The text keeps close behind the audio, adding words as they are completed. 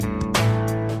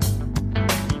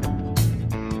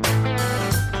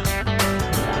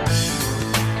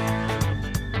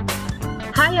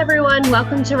Hi, everyone.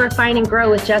 Welcome to Refine and Grow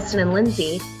with Justin and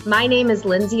Lindsay. My name is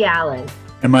Lindsay Allen.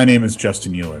 And my name is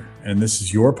Justin Euler, and this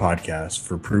is your podcast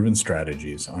for proven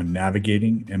strategies on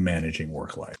navigating and managing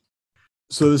work life.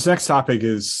 So this next topic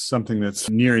is something that's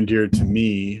near and dear to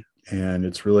me, and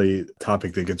it's really a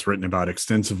topic that gets written about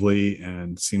extensively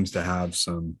and seems to have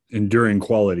some enduring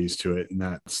qualities to it, and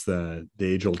that's the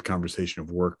age-old conversation of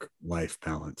work-life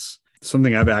balance.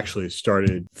 Something I've actually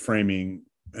started framing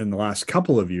in the last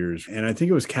couple of years. And I think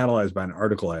it was catalyzed by an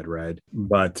article I'd read,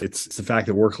 but it's the fact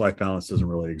that work-life balance doesn't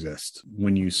really exist.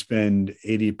 When you spend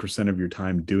 80% of your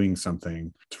time doing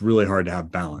something, it's really hard to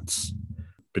have balance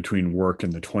between work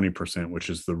and the 20%, which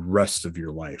is the rest of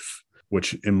your life,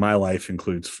 which in my life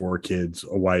includes 4 kids,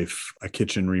 a wife, a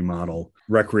kitchen remodel,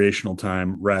 recreational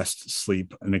time, rest,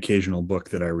 sleep, an occasional book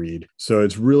that I read. So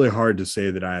it's really hard to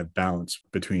say that I have balance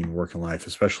between work and life,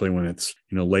 especially when it's,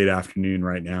 late afternoon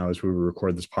right now as we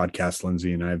record this podcast.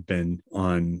 Lindsay and I have been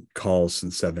on calls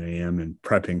since 7 a.m. and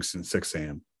prepping since 6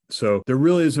 a.m. So there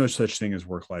really is no such thing as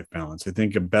work-life balance. I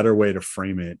think a better way to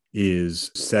frame it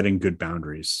is setting good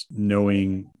boundaries,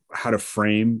 knowing how to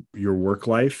frame your work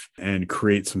life and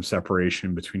create some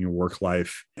separation between your work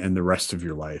life and the rest of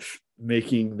your life.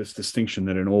 Making this distinction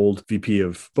that an old VP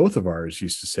of both of ours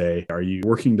used to say, are you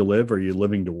working to live or are you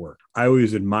living to work? I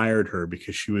always admired her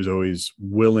because she was always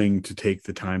willing to take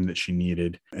the time that she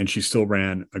needed. And she still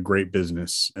ran a great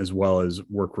business as well as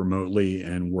work remotely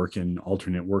and work in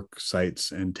alternate work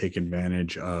sites and take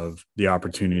advantage of the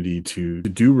opportunity to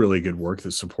do really good work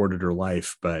that supported her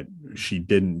life, but she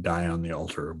didn't die on the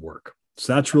altar of work.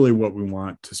 So that's really what we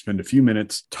want to spend a few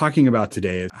minutes talking about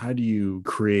today. How do you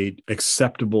create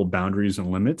acceptable boundaries and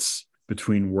limits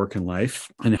between work and life?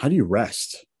 And how do you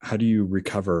rest? How do you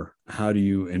recover? How do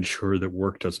you ensure that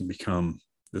work doesn't become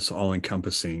this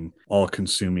all-encompassing,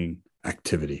 all-consuming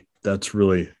activity? That's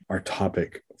really our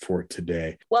topic for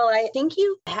today. Well, I think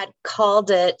you had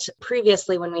called it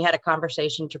previously when we had a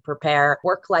conversation to prepare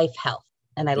work-life health.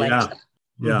 And I liked that.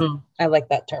 Yeah. Mm-hmm. I like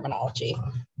that terminology.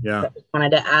 Yeah. I wanted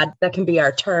to add that can be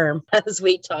our term as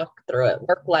we talk through it,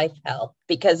 work-life health,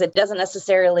 because it doesn't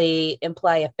necessarily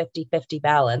imply a 50-50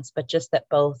 balance, but just that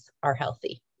both are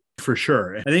healthy. For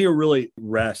sure. I think it really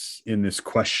rests in this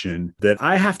question that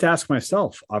I have to ask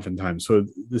myself oftentimes. So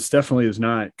this definitely is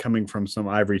not coming from some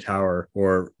ivory tower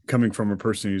or coming from a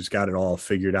person who's got it all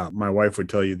figured out. My wife would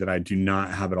tell you that I do not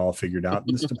have it all figured out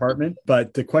in this department.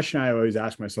 But the question I always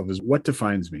ask myself is, what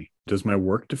defines me? Does my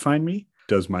work define me?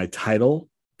 Does my title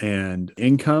and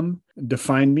income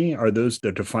define me? Are those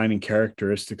the defining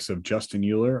characteristics of Justin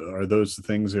Euler? Are those the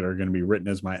things that are going to be written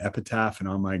as my epitaph and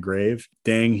on my grave?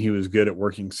 Dang, he was good at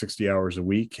working 60 hours a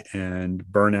week and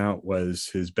burnout was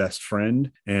his best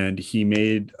friend. And he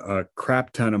made a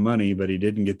crap ton of money, but he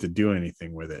didn't get to do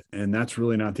anything with it. And that's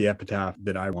really not the epitaph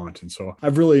that I want. And so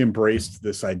I've really embraced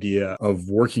this idea of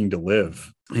working to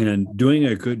live and doing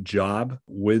a good job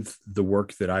with the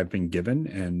work that I've been given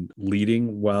and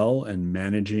leading well and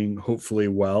managing hopefully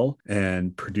well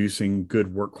and producing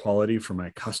good work quality for my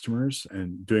customers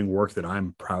and doing work that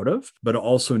I'm proud of, but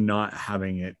also not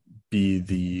having it be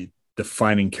the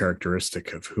defining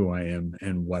characteristic of who I am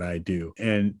and what I do,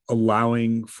 and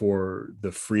allowing for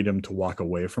the freedom to walk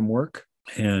away from work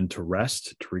and to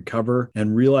rest, to recover,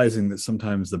 and realizing that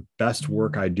sometimes the best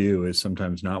work I do is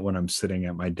sometimes not when I'm sitting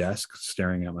at my desk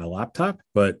staring at my laptop,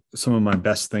 but some of my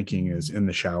best thinking is in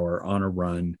the shower, on a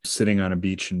run, sitting on a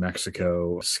beach in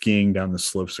Mexico, skiing down the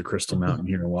slopes of Crystal Mountain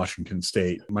here in Washington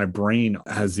State. My brain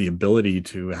has the ability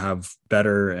to have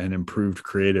better and improved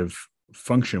creative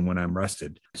function when I'm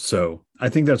rested. So I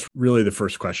think that's really the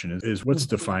first question is what's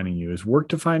defining you? Is work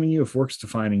defining you? If work's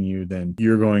defining you, then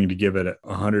you're going to give it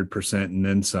 100% and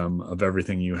then some of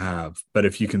everything you have. But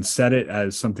if you can set it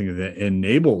as something that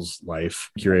enables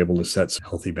life, you're able to set some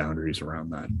healthy boundaries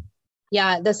around that.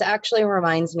 Yeah, this actually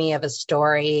reminds me of a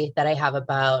story that I have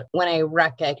about when I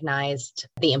recognized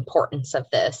the importance of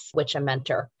this, which a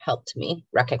mentor helped me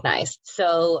recognize.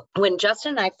 So when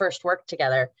Justin and I first worked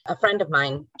together, a friend of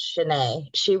mine, Shanae,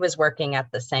 she was working at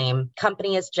the same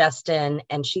company as Justin,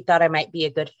 and she thought I might be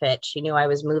a good fit. She knew I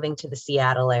was moving to the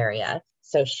Seattle area.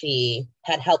 So she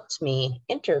had helped me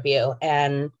interview,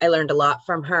 and I learned a lot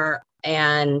from her.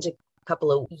 And a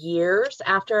couple of years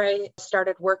after I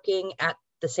started working at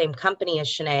the same company as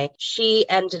Shanae, she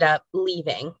ended up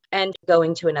leaving and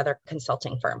going to another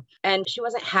consulting firm. And she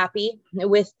wasn't happy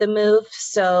with the move.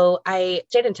 So I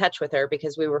stayed in touch with her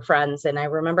because we were friends. And I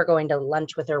remember going to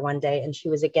lunch with her one day and she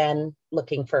was again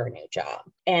looking for a new job.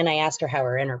 And I asked her how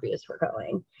her interviews were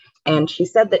going. And she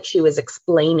said that she was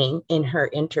explaining in her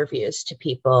interviews to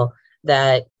people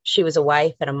that she was a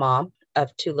wife and a mom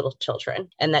of two little children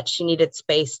and that she needed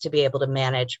space to be able to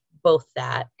manage both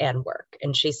that and work.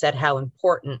 And she said how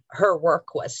important her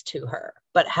work was to her,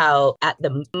 but how at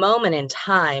the moment in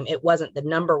time, it wasn't the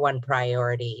number one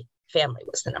priority. Family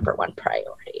was the number one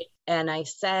priority. And I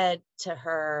said to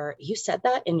her, you said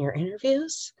that in your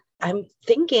interviews? I'm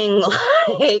thinking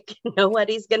like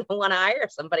nobody's going to want to hire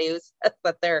somebody who says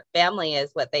that their family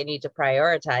is what they need to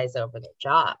prioritize over their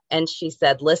job. And she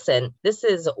said, listen, this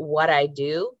is what I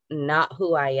do, not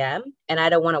who I am. And I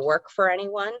don't want to work for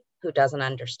anyone who doesn't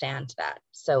understand that.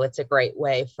 So it's a great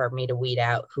way for me to weed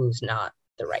out who's not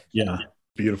the right fit. Yeah,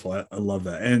 beautiful. I love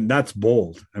that. And that's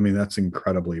bold. I mean, that's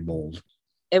incredibly bold.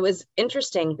 It was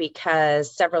interesting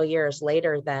because several years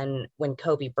later than when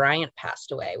Kobe Bryant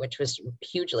passed away, which was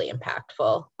hugely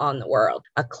impactful on the world,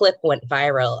 a clip went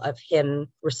viral of him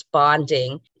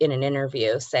responding in an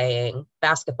interview saying,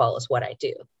 basketball is what I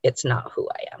do. It's not who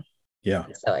I am. Yeah.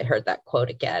 So I heard that quote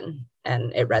again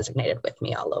and it resonated with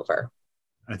me all over.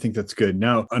 I think that's good.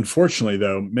 Now, unfortunately,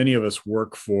 though, many of us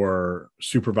work for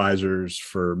supervisors,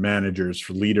 for managers,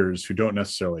 for leaders who don't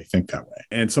necessarily think that way.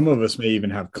 And some of us may even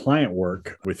have client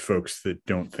work with folks that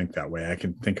don't think that way. I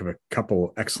can think of a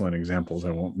couple excellent examples.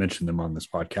 I won't mention them on this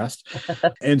podcast.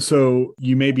 And so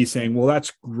you may be saying, well,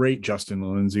 that's great, Justin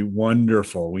and Lindsay.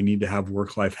 Wonderful. We need to have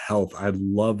work-life health. I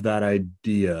love that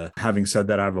idea. Having said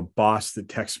that, I have a boss that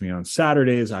texts me on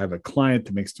Saturdays. I have a client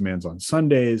that makes demands on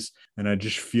Sundays. And I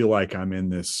just feel like I'm in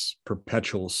this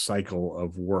perpetual cycle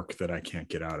of work that I can't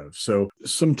get out of. So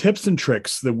some tips and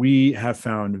tricks that we have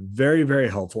found very, very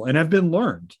helpful and have been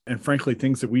learned. And frankly,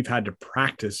 things that we've had to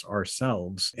practice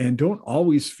ourselves and don't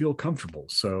always feel comfortable.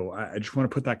 So I just want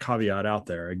to put that caveat out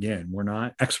there. Again, we're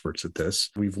not experts at this.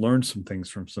 We've learned some things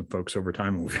from some folks over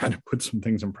time and we've had to put some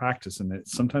things in practice and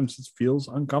sometimes it feels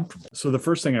uncomfortable. So the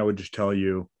first thing I would just tell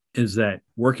you is that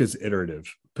work is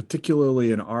iterative,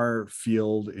 particularly in our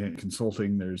field in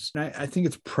consulting. I think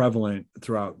it's prevalent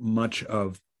throughout much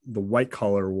of the white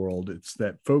collar world. It's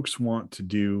that folks want to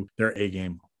do their A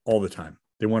game all the time.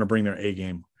 They want to bring their A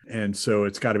game. And so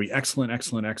it's got to be excellent,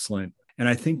 excellent, excellent. And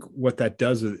I think what that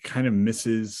does is it kind of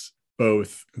misses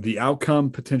both the outcome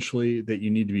potentially that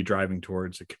you need to be driving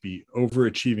towards. It could be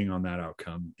overachieving on that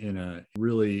outcome in a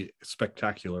really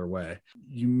spectacular way.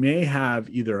 You may have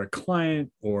either a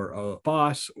client or a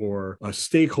boss or a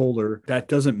stakeholder that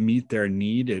doesn't meet their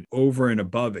need. It over and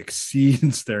above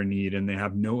exceeds their need, and they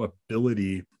have no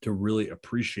ability to really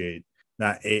appreciate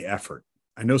that A effort.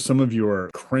 I know some of you are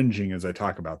cringing as I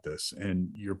talk about this, and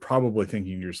you're probably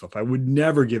thinking to yourself, I would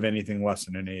never give anything less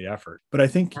than an 8 effort. But I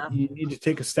think you need to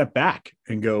take a step back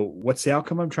and go, what's the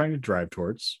outcome I'm trying to drive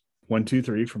towards? 1, 2,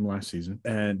 3 from last season,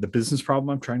 and the business problem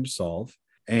I'm trying to solve,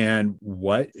 and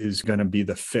what is going to be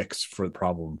the fix for the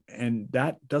problem. And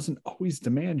that doesn't always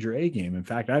demand your A game. In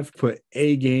fact, I've put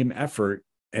A game effort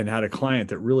and had a client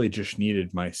that really just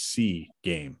needed my C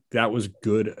game. That was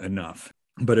good enough.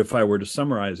 But if I were to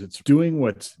summarize, it's doing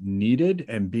what's needed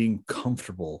and being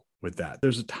comfortable with that.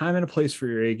 There's a time and a place for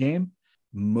your A game.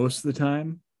 Most of the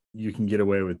time, you can get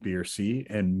away with B or C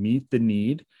and meet the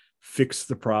need, fix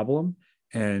the problem,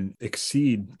 and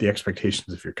exceed the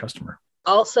expectations of your customer.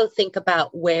 Also think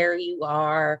about where you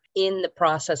are in the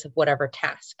process of whatever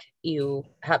task you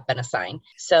have been assigned.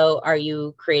 So are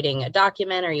you creating a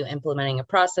document? Are you implementing a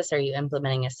process? Are you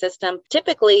implementing a system?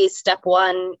 Typically, step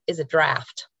 1 is a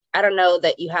draft. I don't know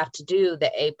that you have to do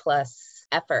the A+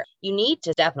 effort. You need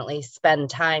to definitely spend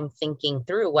time thinking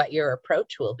through what your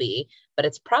approach will be, but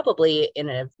it's probably in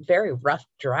a very rough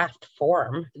draft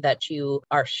form that you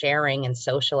are sharing and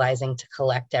socializing to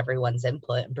collect everyone's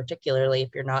input, and particularly if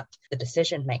you're not the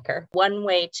decision maker. One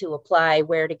way to apply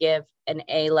where to give an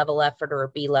A-level effort or a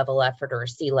B-level effort or a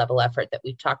C-level effort that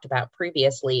we've talked about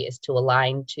previously is to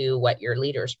align to what your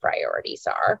leader's priorities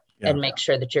are and make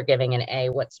sure that you're giving an A,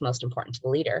 what's most important to the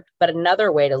leader. But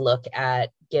another way to look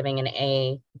at giving an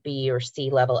A, B, or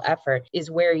C-level effort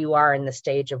is where you are in the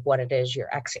stage of what it is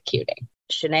you're executing.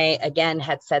 Shanae, again,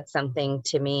 had said something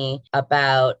to me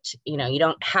about, you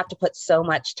don't have to put so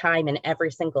much time in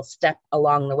every single step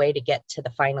along the way to get to the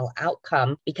final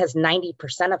outcome because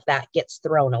 90% of that gets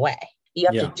thrown away. You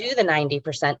have to do the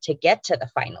 90% to get to the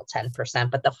final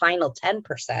 10%, but the final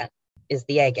 10% is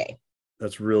the A game.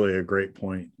 That's really a great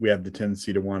point. We have the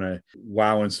tendency to want to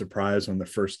wow and surprise on the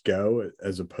first go,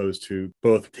 as opposed to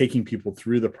both taking people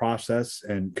through the process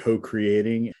and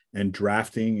co-creating and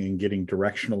drafting and getting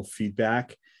directional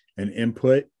feedback and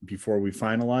input before we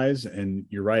finalize. And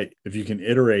you're right. If you can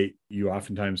iterate, you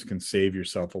oftentimes can save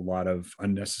yourself a lot of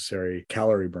unnecessary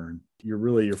calorie burn.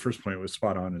 Your first point was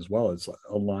spot on as well. It's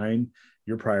align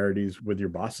your priorities with your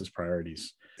boss's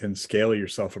priorities and scale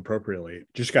yourself appropriately.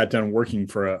 Just got done working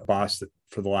for a boss that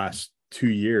for the last 2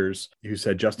 years who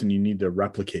said, Justin, you need to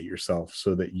replicate yourself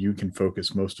so that you can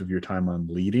focus most of your time on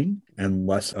leading and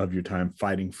less of your time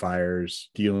fighting fires,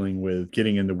 dealing with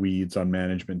getting in the weeds on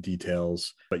management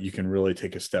details, but you can really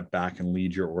take a step back and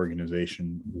lead your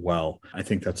organization well. I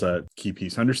think that's a key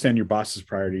piece. Understand your boss's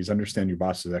priorities, understand your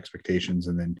boss's expectations,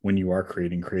 and then when you are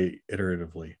creating, create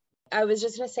iteratively. I was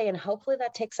just going to say, and hopefully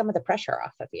that takes some of the pressure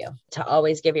off of you to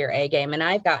always give your A game. And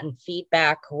I've gotten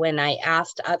feedback when I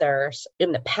asked others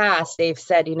in the past, they've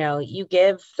said, you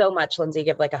give so much, Lindsay,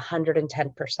 give like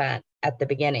 110% at the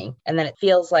beginning. And then it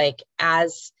feels like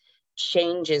as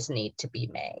changes need to be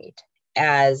made,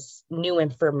 as new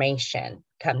information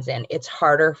comes in, it's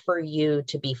harder for you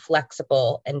to be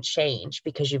flexible and change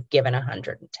because you've given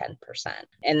 110%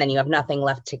 and then you have nothing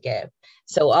left to give.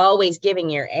 So always giving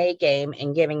your A game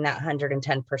and giving that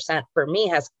 110% for me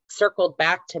has circled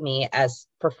back to me as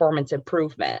performance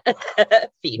improvement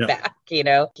feedback.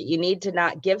 Yeah. You need to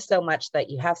not give so much that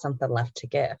you have something left to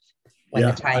give when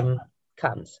the time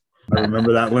comes. I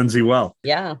remember that, Lindsay, well.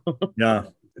 Yeah. Yeah.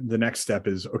 The next step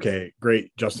is, okay,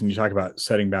 great. Justin, you talk about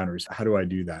setting boundaries. How do I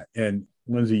do that? And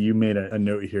Lindsay, you made a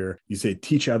note here. You say,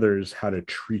 teach others how to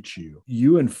treat you.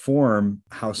 You inform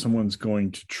how someone's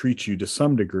going to treat you to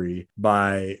some degree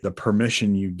by the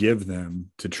permission you give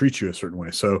them to treat you a certain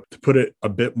way. So to put it a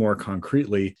bit more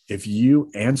concretely, if you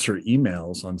answer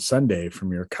emails on Sunday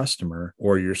from your customer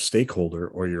or your stakeholder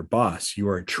or your boss, you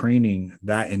are training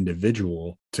that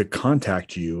individual to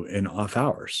contact you in off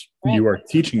hours. Right. You are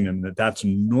teaching them that that's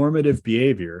normative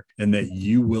behavior and that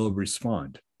you will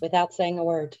respond. Without saying a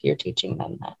word, you're teaching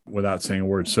them that. Without saying a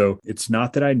word. So it's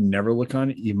not that I never look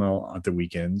on email at the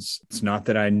weekends. It's not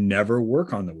that I never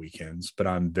work on the weekends, but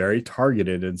I'm very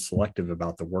targeted and selective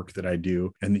about the work that I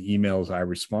do and the emails I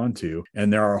respond to.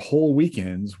 And there are whole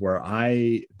weekends where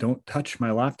I don't touch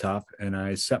my laptop and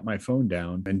I set my phone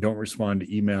down and don't respond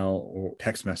to email or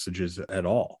text messages at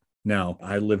all. Now,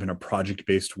 I live in a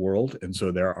project-based world, and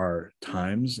so there are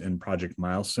times and project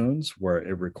milestones where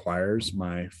it requires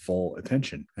my full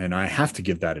attention, and I have to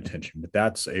give that attention, but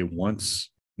that's a once,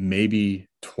 maybe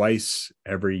twice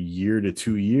every year to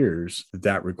 2 years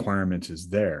that requirement is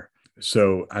there.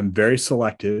 So I'm very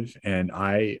selective, and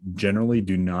I generally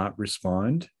do not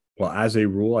respond. Well, as a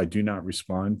rule, I do not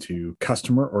respond to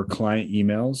customer or client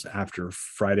emails after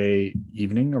Friday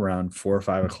evening around 4 or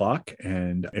 5 o'clock.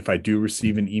 And if I do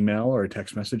receive an email or a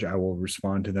text message, I will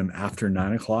respond to them after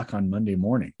 9 o'clock on Monday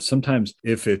morning. Sometimes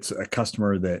if it's a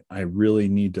customer that I really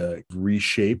need to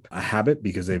reshape a habit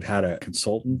because they've had a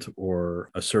consultant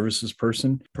or a services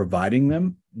person providing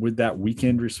them with that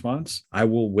weekend response, I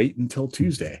will wait until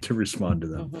Tuesday to respond to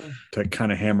them to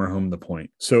kind of hammer home the point.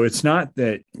 So it's not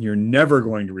that you're never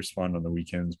going to respond on the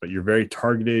weekends, but you're very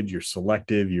targeted, you're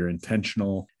selective, you're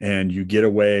intentional, and you get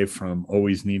away from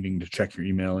always needing to check your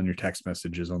email and your text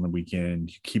messages on the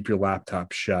weekend. You keep your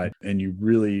laptop shut and you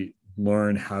really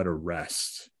learn how to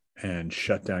rest and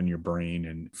shut down your brain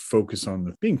and focus on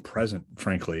the being present,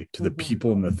 frankly, to the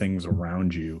people and the things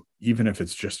around you, even if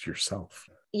it's just yourself.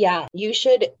 Yeah, you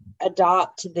should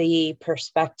adopt the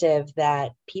perspective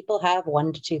that people have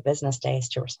 1 to 2 business days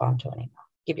to respond to an email.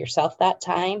 Give yourself that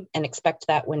time and expect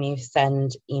that when you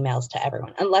send emails to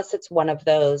everyone, unless it's one of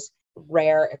those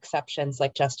rare exceptions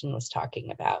like Justin was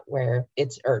talking about, where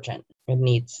it's urgent and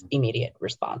needs immediate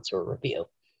response or review.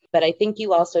 But I think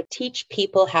you also teach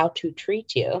people how to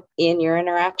treat you in your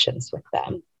interactions with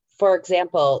them. For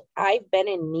example, I've been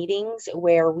in meetings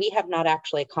where we have not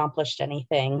actually accomplished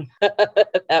anything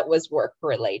that was work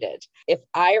related. If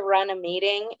I run a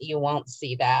meeting, you won't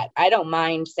see that. I don't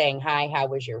mind saying, hi, how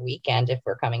was your weekend if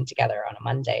we're coming together on a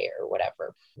Monday or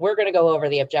whatever. We're going to go over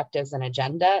the objectives and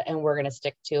agenda and we're going to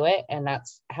stick to it. And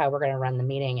that's how we're going to run the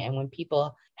meeting. And when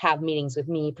people have meetings with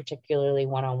me, particularly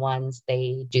one-on-ones,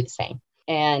 they do the same.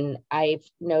 And I've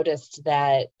noticed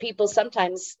that people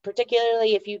sometimes,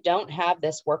 particularly if you don't have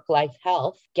this work-life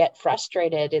health, get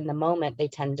frustrated in the moment. They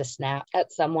tend to snap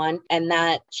at someone, and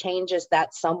that changes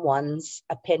that someone's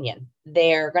opinion.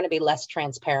 They're going to be less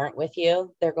transparent with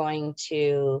you. They're going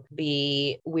to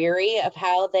be weary of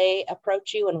how they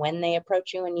approach you and when they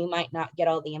approach you, and you might not get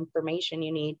all the information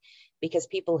you need because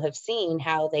people have seen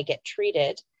how they get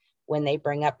treated when they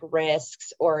bring up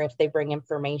risks or if they bring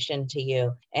information to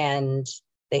you, and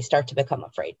they start to become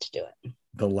afraid to do it.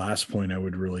 The last point I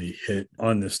would really hit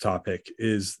on this topic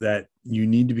is that you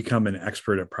need to become an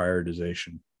expert at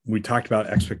prioritization. We talked about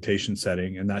expectation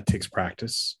setting, and that takes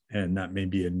practice. And that may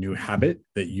be a new habit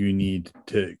that you need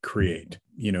to create.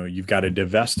 You've got to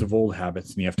divest of old habits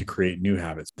and you have to create new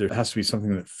habits. There has to be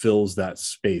something that fills that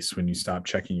space when you stop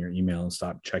checking your email and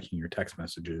stop checking your text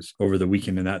messages over the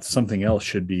weekend. And that something else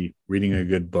should be reading a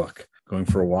good book, going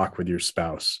for a walk with your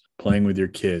spouse, playing with your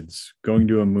kids, going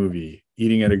to a movie,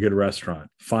 eating at a good restaurant.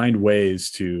 Find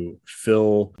ways to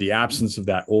fill the absence of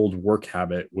that old work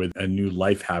habit with a new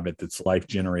life habit that's life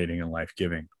generating and life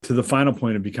giving. To the final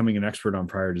point of becoming an expert on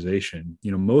prioritization,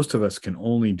 most of us can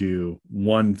only do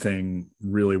one thing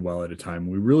really well at a time.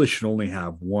 We really should only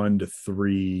have 1 to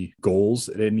 3 goals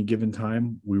at any given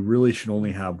time. We really should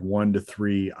only have 1 to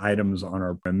 3 items on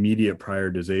our immediate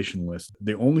prioritization list.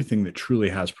 The only thing that truly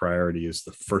has priority is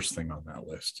the first thing on that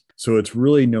list. So it's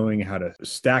really knowing how to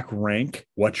stack rank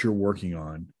what you're working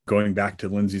on. Going back to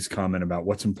Lindsay's comment about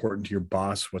what's important to your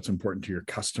boss, what's important to your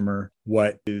customer,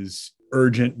 what is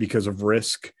urgent because of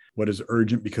risk, what is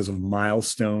urgent because of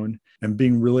milestone, and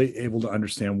being really able to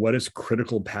understand what is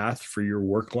critical path for your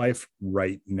work life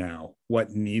right now,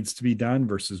 what needs to be done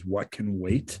versus what can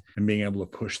wait, and being able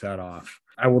to push that off.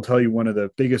 I will tell you, one of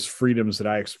the biggest freedoms that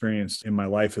I experienced in my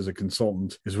life as a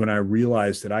consultant is when I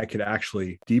realized that I could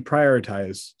actually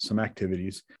deprioritize some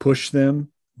activities, push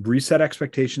them, reset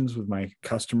expectations with my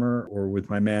customer or with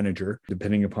my manager,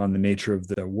 depending upon the nature of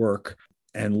the work,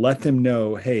 and let them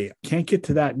know, hey, I can't get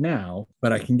to that now,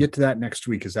 but I can get to that next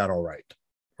week. Is that all right?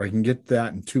 Or I can get to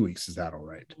that in 2 weeks. Is that all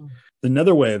right?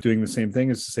 Another way of doing the same thing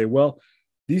is to say, well,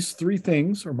 these 3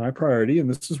 things are my priority, and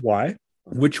this is why.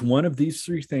 Which one of these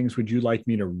 3 things would you like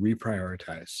me to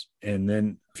reprioritize? And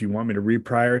then if you want me to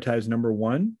reprioritize number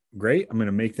 1, great. I'm going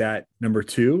to make that number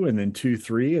 2, and then 2,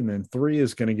 3, and then 3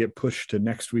 is going to get pushed to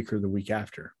next week or the week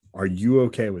after. Are you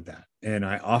okay with that? And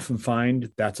I often find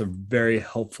that's a very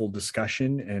helpful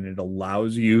discussion, and it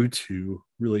allows you to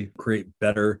really create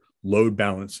better load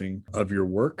balancing of your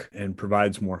work and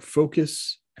provides more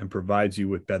focus and provides you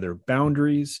with better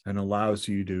boundaries and allows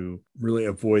you to really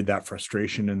avoid that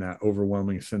frustration and that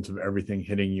overwhelming sense of everything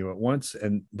hitting you at once.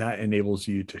 And that enables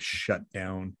you to shut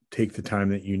down, take the time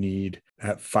that you need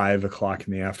at 5 o'clock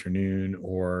in the afternoon,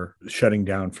 or shutting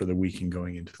down for the week and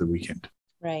going into the weekend.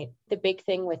 Right. The big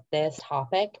thing with this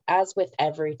topic, as with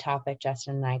every topic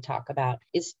Justin and I talk about,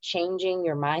 is changing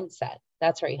your mindset.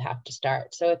 That's where you have to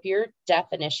start. So if your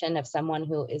definition of someone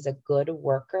who is a good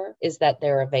worker is that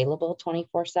they're available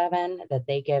 24/7, that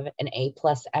they give an A+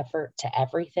 effort to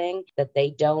everything, that they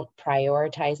don't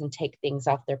prioritize and take things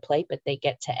off their plate, but they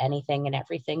get to anything and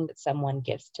everything that someone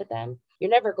gives to them, you're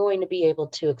never going to be able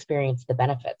to experience the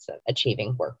benefits of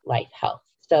achieving work-life health.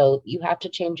 So you have to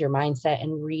change your mindset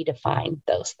and redefine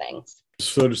those things.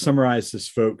 So to summarize this,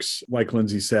 folks, like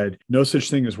Lindsay said, no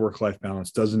such thing as work-life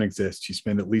balance doesn't exist. You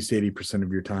spend at least 80%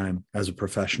 of your time as a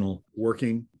professional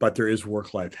working, but there is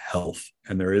work-life health,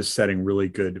 and there is setting really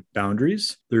good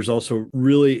boundaries. There's also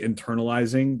really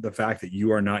internalizing the fact that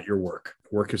you are not your work.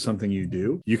 Work is something you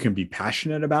do. You can be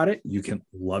passionate about it. You can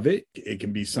love it. It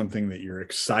can be something that you're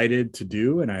excited to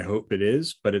do, and I hope it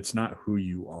is, but it's not who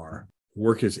you are.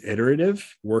 Work is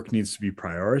iterative. Work needs to be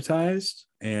prioritized,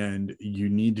 and you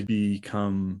need to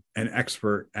become an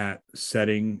expert at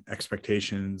setting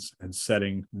expectations and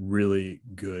setting really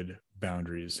good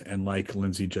boundaries. And like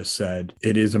Lindsay just said,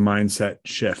 it is a mindset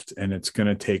shift, and it's going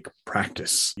to take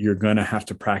practice. You're going to have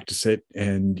to practice it.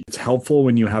 And it's helpful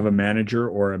when you have a manager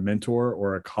or a mentor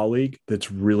or a colleague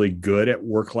that's really good at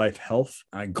work-life health.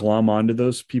 I glom onto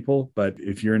those people. But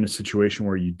if you're in a situation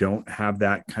where you don't have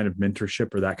that kind of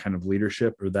mentorship or that kind of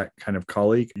leadership or that kind of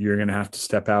colleague, you're going to have to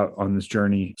step out on this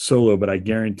journey solo. But I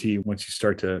guarantee once you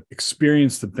start to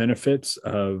experience the benefits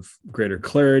of greater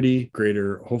clarity,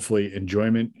 greater, hopefully,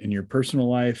 enjoyment in your personal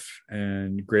life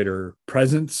and greater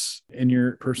presence in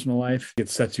your personal life, it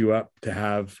sets you up to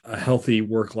have a healthy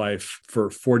work life for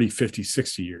 40, 50,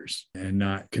 60 years and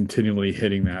not continually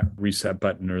hitting that reset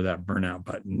button or that burnout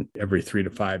button every 3 to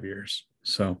 5 years.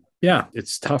 So yeah,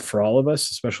 it's tough for all of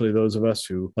us, especially those of us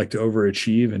who like to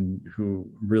overachieve and who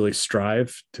really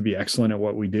strive to be excellent at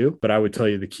what we do. But I would tell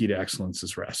you the key to excellence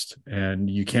is rest. And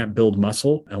you can't build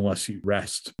muscle unless you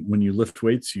rest. When you lift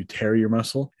weights, you tear your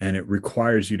muscle, and it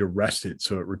requires you to rest it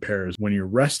so it repairs. When you're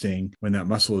resting, when that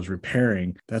muscle is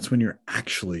repairing, that's when you're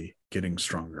actually getting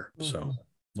stronger. Mm-hmm. So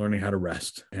learning how to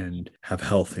rest and have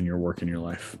health in your work and your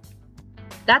life.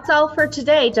 That's all for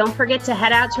today. Don't forget to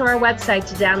head out to our website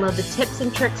to download the tips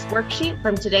and tricks worksheet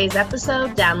from today's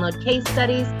episode, download case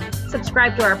studies,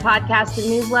 subscribe to our podcast and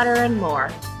newsletter, and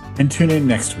more. And tune in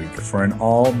next week for an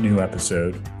all-new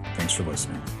episode. Thanks for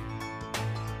listening.